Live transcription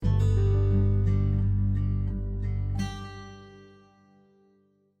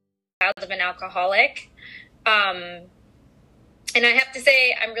of an alcoholic. And I have to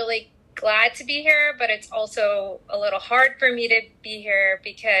say, I'm really glad to be here, but it's also a little hard for me to be here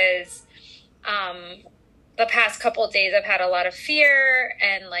because the past couple of days I've had a lot of fear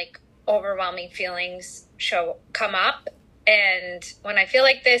and like overwhelming feelings come up. And when I feel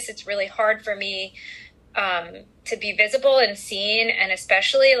like this, it's really hard for me to be visible and seen, and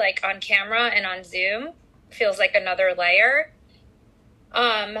especially like on camera and on Zoom feels like another layer.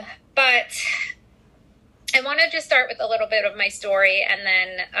 But I want to just start with a little bit of my story, and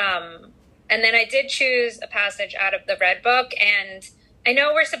then I did choose a passage out of the Red Book. And I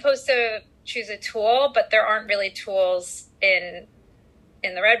know we're supposed to choose a tool, but there aren't really tools in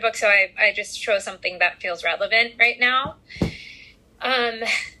the Red Book, so I just chose something that feels relevant right now.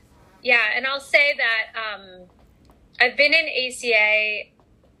 Yeah, and I'll say that I've been in ACA,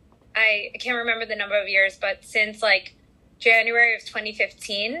 I can't remember the number of years, but since like January of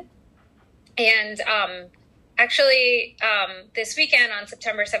 2015. And actually, this weekend on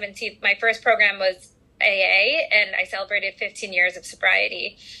September 17th, my first program was AA, and I celebrated 15 years of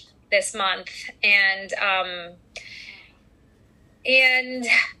sobriety this month. And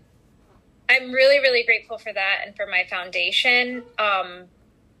I'm really, really grateful for that and for my foundation.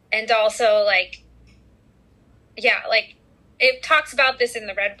 And also, like, yeah, like, it talks about this in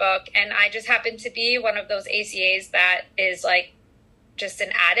the Red Book, and I just happen to be one of those ACAs that is, like, just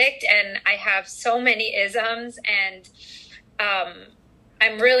an addict, and I have so many isms, and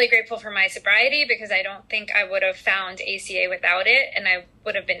I'm really grateful for my sobriety because I don't think I would have found ACA without it, and I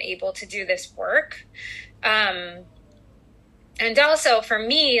would have been able to do this work. And also, for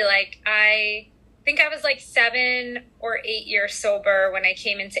me, like, I think I was, like, 7 or 8 years sober when I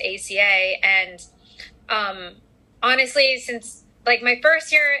came into ACA, and honestly, since like my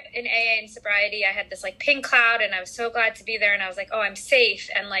first year in AA and sobriety, I had this like pink cloud, and I was so glad to be there. And I was like, oh, I'm safe.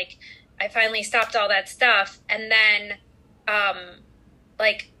 And like, I finally stopped all that stuff. And then,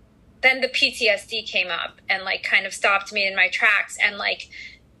 then the PTSD came up and like kind of stopped me in my tracks. And like,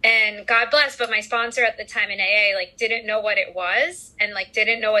 and God bless, but my sponsor at the time in AA, like, didn't know what it was and like,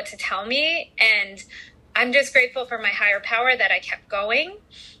 didn't know what to tell me. And I'm just grateful for my higher power that I kept going.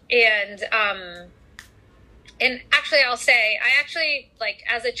 And actually, I'll say, like,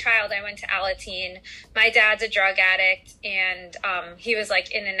 as a child, I went to Alateen. My dad's a drug addict, and he was,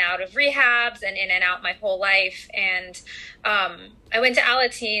 like, in and out of rehabs and in and out my whole life. And I went to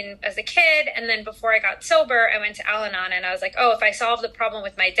Alateen as a kid, and then before I got sober, I went to Al-Anon, and I was like, oh, if I solve the problem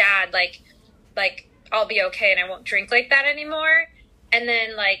with my dad, like I'll be okay, and I won't drink like that anymore. And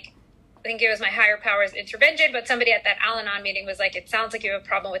then, like, I think it was my higher powers intervention, but somebody at that Al-Anon meeting was like, it sounds like you have a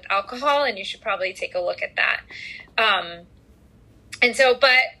problem with alcohol and you should probably take a look at that. And so,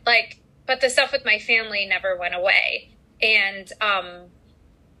 but the stuff with my family never went away. And,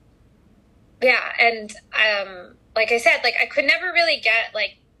 like I said, like I could never really get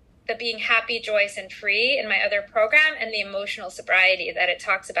like the being happy, joyous, and free in my other program and the emotional sobriety that it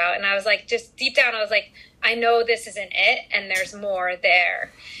talks about. And I was like, just deep down, I was like, I know this isn't it, and there's more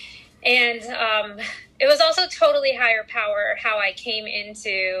there. And it was also totally higher power how I came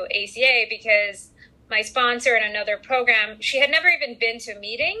into ACA, because my sponsor in another program, she had never even been to a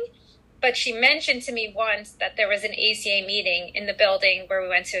meeting, but she mentioned to me once that there was an ACA meeting in the building where we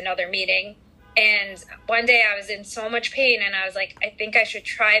went to another meeting. And one day I was in so much pain, and I was like, I think I should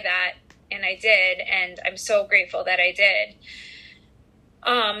try that. And I did. And I'm so grateful that I did.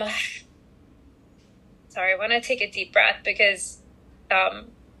 Sorry, I want to take a deep breath because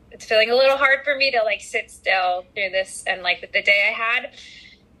it's feeling a little hard for me to like sit still through this and like with the day I had.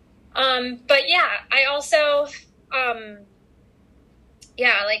 But yeah, I also,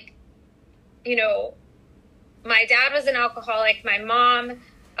 like, you know, my dad was an alcoholic. My mom,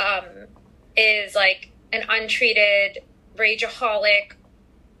 is like an untreated rageaholic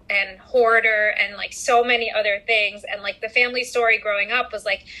and hoarder and like so many other things. And like the family story growing up was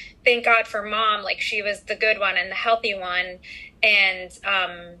like, thank God for mom. Like she was the good one and the healthy one. And,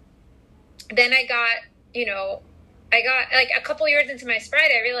 then I got like a couple years into my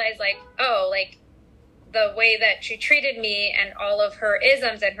sobriety, I realized like, oh, like the way that she treated me and all of her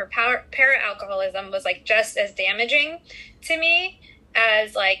isms and her para-alcoholism was like just as damaging to me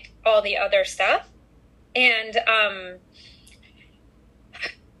as like all the other stuff. And,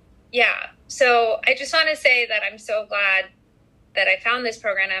 yeah, so I just want to say that I'm so glad that I found this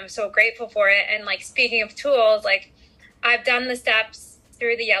program. I'm so grateful for it. And like, speaking of tools, like I've done the steps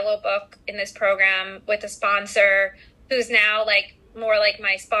through the Yellow Book in this program with a sponsor who's now like more like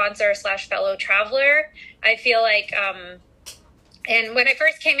my sponsor / fellow traveler. I feel like And when I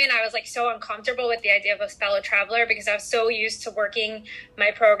first came in, I was like so uncomfortable with the idea of a fellow traveler because I was so used to working my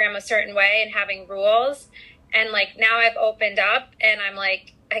program a certain way and having rules. And like now I've opened up and I'm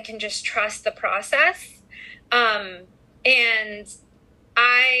like, I can just trust the process. And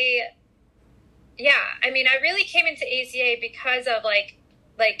I, yeah, I mean, I really came into ACA because of like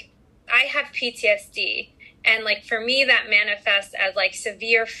I have PTSD. And like for me, that manifests as like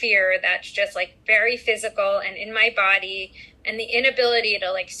severe fear that's just like very physical and in my body, and the inability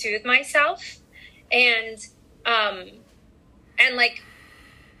to like soothe myself. And like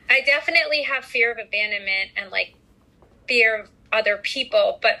I definitely have fear of abandonment and like fear of other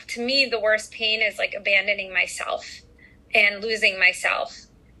people, but to me the worst pain is like abandoning myself and losing myself.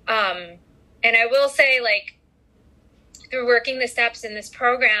 And I will say, like, through working the steps in this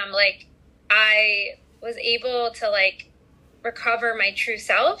program, like I was able to like recover my true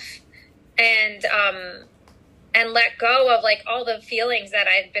self and let go of like all the feelings that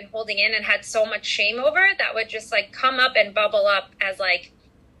I've been holding in and had so much shame over that would just like come up and bubble up as like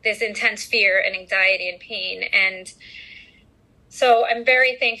this intense fear and anxiety and pain. And so I'm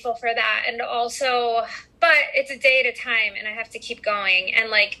very thankful for that. And also, but it's a day at a time and I have to keep going. And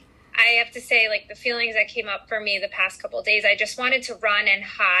like, I have to say, like, the feelings that came up for me the past couple of days, I just wanted to run and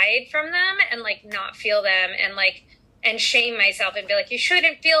hide from them and like not feel them and like, and shame myself and be like, you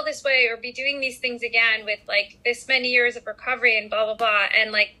shouldn't feel this way or be doing these things again with like this many years of recovery and blah, blah, blah.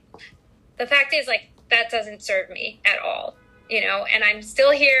 And like, the fact is like, that doesn't serve me at all, you know, and I'm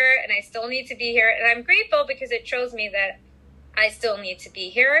still here and I still need to be here. And I'm grateful because it shows me that I still need to be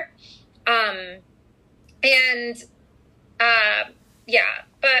here. Yeah,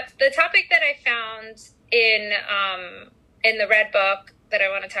 but the topic that I found in the Red Book that I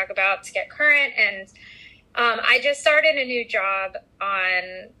want to talk about to get current, and I just started a new job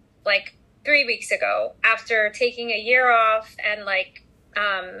on like 3 weeks ago after taking a year off, and like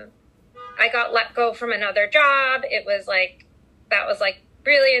I got let go from another job. It was like, that was like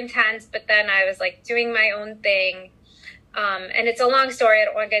really intense, but then I was like doing my own thing. And it's a long story. I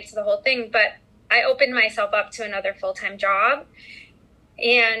don't want to get into the whole thing, but I opened myself up to another full-time job.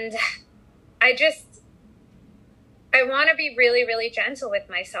 And I want to be really, really gentle with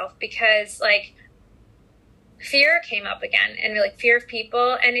myself because like fear came up again, and like fear of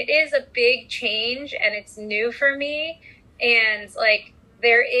people. And it is a big change and it's new for me. And like,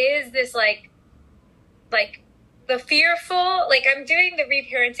 there is this like the fearful, like I'm doing the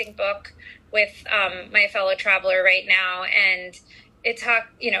reparenting book with my fellow traveler right now. And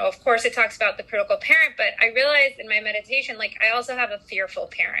of course it talks about the critical parent, but I realized in my meditation, like I also have a fearful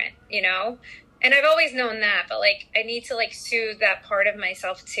parent, you know, and I've always known that, but like I need to like soothe that part of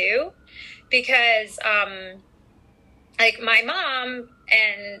myself too, because like my mom,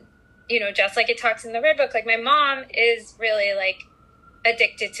 and you know, just like it talks in the Red Book, like my mom is really like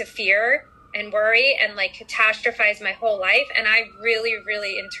addicted to fear and worry and like catastrophize my whole life. And I really,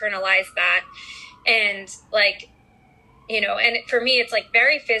 really internalized that. And like, you know, and for me, it's like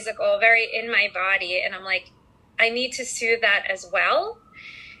very physical, very in my body. And I'm like, I need to soothe that as well.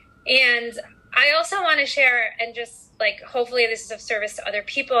 And I also want to share, and just like, hopefully this is of service to other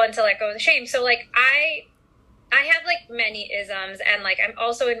people, and to let go of the shame. So like, I have like many isms, and like, I'm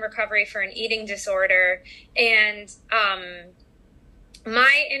also in recovery for an eating disorder. And,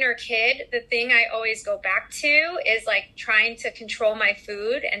 my inner kid, the thing I always go back to is like trying to control my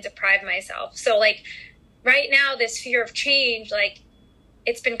food and deprive myself. So like right now, this fear of change, like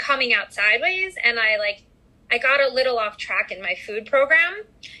it's been coming out sideways, and I got a little off track in my food program,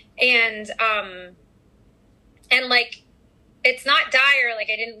 and like it's not dire,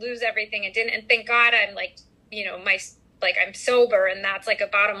 like I didn't lose everything, and thank God I'm like, you know, I'm sober, and that's like a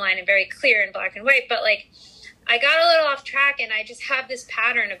bottom line and very clear in black and white. But like I got a little off track, and I just have this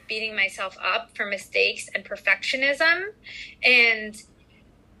pattern of beating myself up for mistakes and perfectionism. And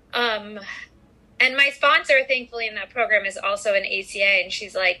my sponsor, thankfully, in that program is also an ACA, and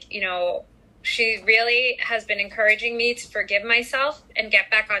she's like, you know, she really has been encouraging me to forgive myself and get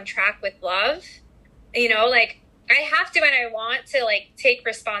back on track with love. You know, like I have to, and I want to like take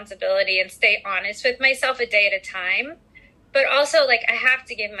responsibility and stay honest with myself a day at a time. But also, like, I have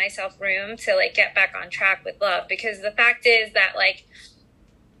to give myself room to, like, get back on track with love. Because the fact is that, like,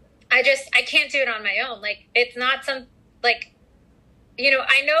 I can't do it on my own. Like, it's not like, you know,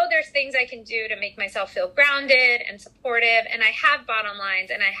 I know there's things I can do to make myself feel grounded and supportive. And I have bottom lines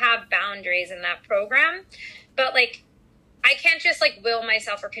and I have boundaries in that program. But, like, I can't just, like, will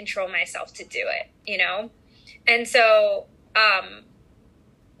myself or control myself to do it, you know? And so,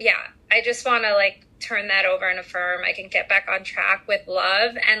 yeah, I just want to, like, turn that over and affirm I can get back on track with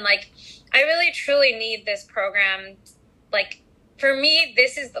love. And like I really truly need this program like for me,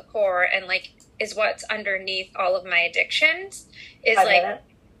 this is the core and like is what's underneath all of my addictions is I like, get it.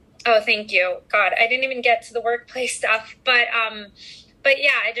 oh, thank you. God, I didn't even get to the workplace stuff. But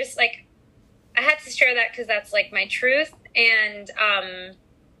yeah, I just like, I had to share that because that's like my truth. And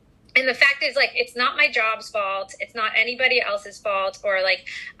the fact is like, it's not my job's fault. It's not anybody else's fault. Or like,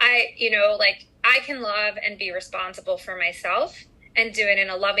 like I can love and be responsible for myself and do it in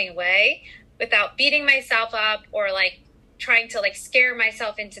a loving way without beating myself up or like trying to like scare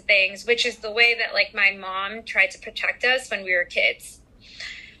myself into things, which is the way that like my mom tried to protect us when we were kids.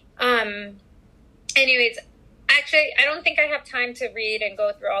 Anyways, actually, I don't think I have time to read and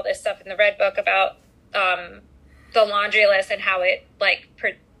go through all this stuff in the Red Book about the laundry list and how it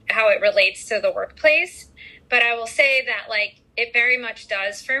how it relates to the workplace. But I will say that like it very much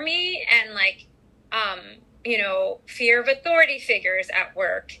does for me, and like fear of authority figures at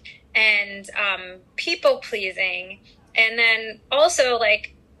work and people pleasing, and then also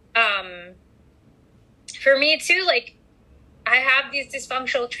like for me too, like I have these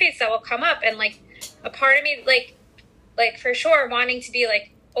dysfunctional traits that will come up, and like a part of me like for sure wanting to be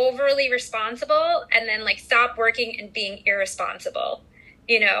like overly responsible and then like stop working and being irresponsible,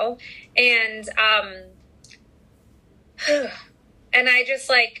 and and I just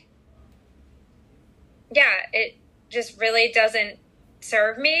like, yeah, it just really doesn't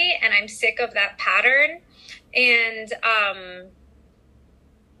serve me, and I'm sick of that pattern. And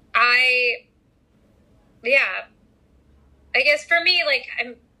I guess for me, like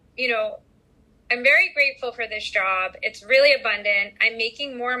I'm very grateful for this job. It's really abundant. I'm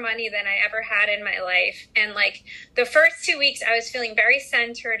making more money than I ever had in my life. And like the first 2 weeks, I was feeling very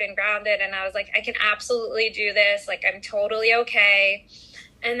centered and grounded. And I was like, I can absolutely do this. Like, I'm totally okay.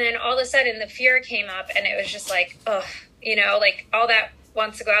 And then all of a sudden the fear came up, and it was just like, ugh, like all that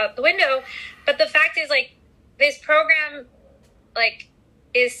wants to go out the window. But the fact is, like, this program, like,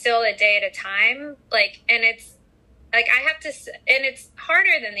 is still a day at a time. Like, and it's, like, I have to, and it's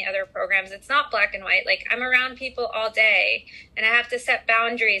harder than the other programs. It's not black and white. Like, I'm around people all day, and I have to set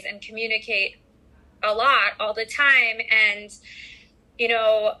boundaries and communicate a lot all the time. And,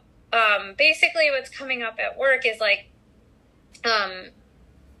 basically what's coming up at work is like,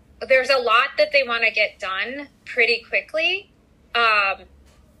 there's a lot that they want to get done pretty quickly. But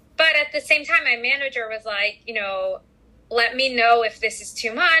at the same time, my manager was like, let me know if this is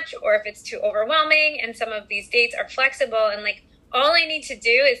too much or if it's too overwhelming. And some of these dates are flexible. And like, all I need to do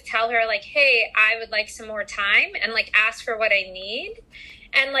is tell her like, hey, I would like some more time, and like ask for what I need.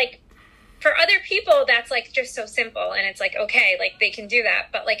 And like, for other people, that's like just so simple. And it's like, okay, like they can do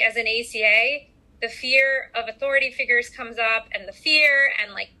that. But like as an ACA, the fear of authority figures comes up, and the fear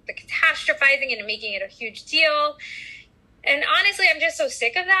and like the catastrophizing and making it a huge deal. And honestly, I'm just so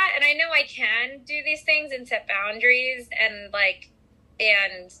sick of that. And I know I can do these things and set boundaries, and like,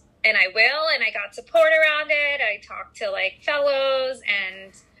 and I will, and I got support around it. I talked to like fellows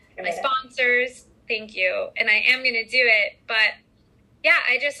and my sponsors. Thank you. And I am going to do it. But yeah,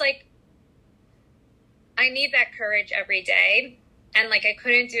 I just like, I need that courage every day. And like, I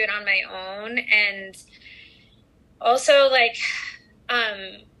couldn't do it on my own. And also like,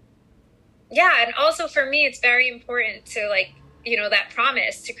 and also for me, it's very important to like, that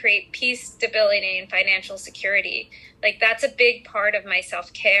promise to create peace, stability, and financial security. Like that's a big part of my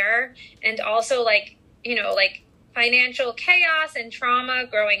self-care. And also like, like financial chaos and trauma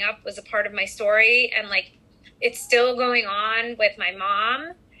growing up was a part of my story. And like, it's still going on with my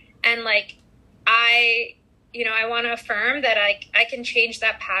mom. And like, I want to affirm that I can change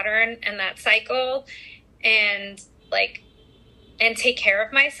that pattern and that cycle, and like, and take care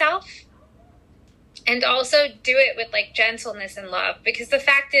of myself. And also do it with like gentleness and love, because the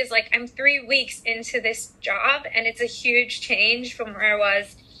fact is like I'm 3 weeks into this job, and it's a huge change from where I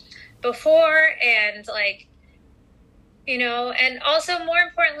was before. And like, and also more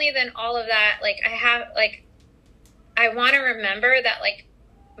importantly than all of that, like I want to remember that like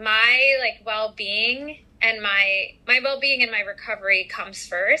my like well-being and my well-being and my recovery comes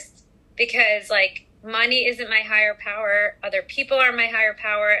first, because like money isn't my higher power. Other people are my higher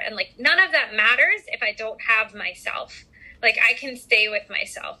power. And like, none of that matters if I don't have myself. Like I can stay with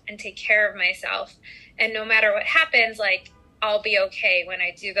myself and take care of myself. And no matter what happens, like I'll be okay when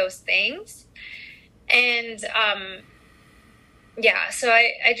I do those things. And, so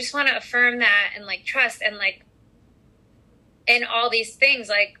I just want to affirm that, and like trust, and like, in all these things,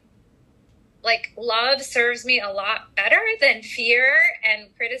 like love serves me a lot better than fear and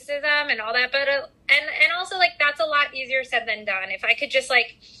criticism and all that. But and also like that's a lot easier said than done. If I could just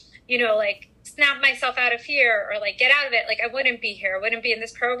like, like snap myself out of fear or like get out of it, like I wouldn't be here. I wouldn't be in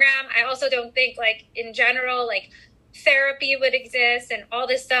this program. I also don't think like in general, like therapy would exist and all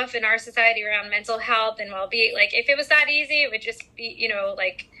this stuff in our society around mental health and well-being. Like, if it was that easy, it would just be, you know,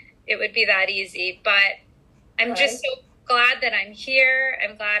 like, it would be that easy. But I'm just so glad that I'm here.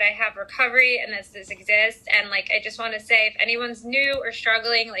 I'm glad I have recovery and that this exists. And like, I just want to say, if anyone's new or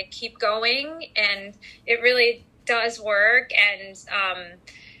struggling, like, keep going. And it really does work. And,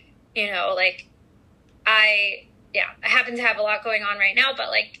 you know, like, I happen to have a lot going on right now, but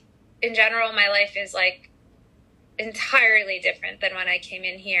like, in general, my life is like entirely different than when I came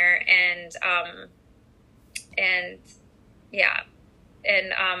in here. And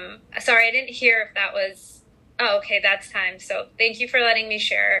sorry, I didn't hear if that was, oh, okay, that's time. So thank you for letting me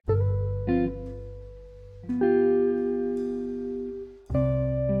share.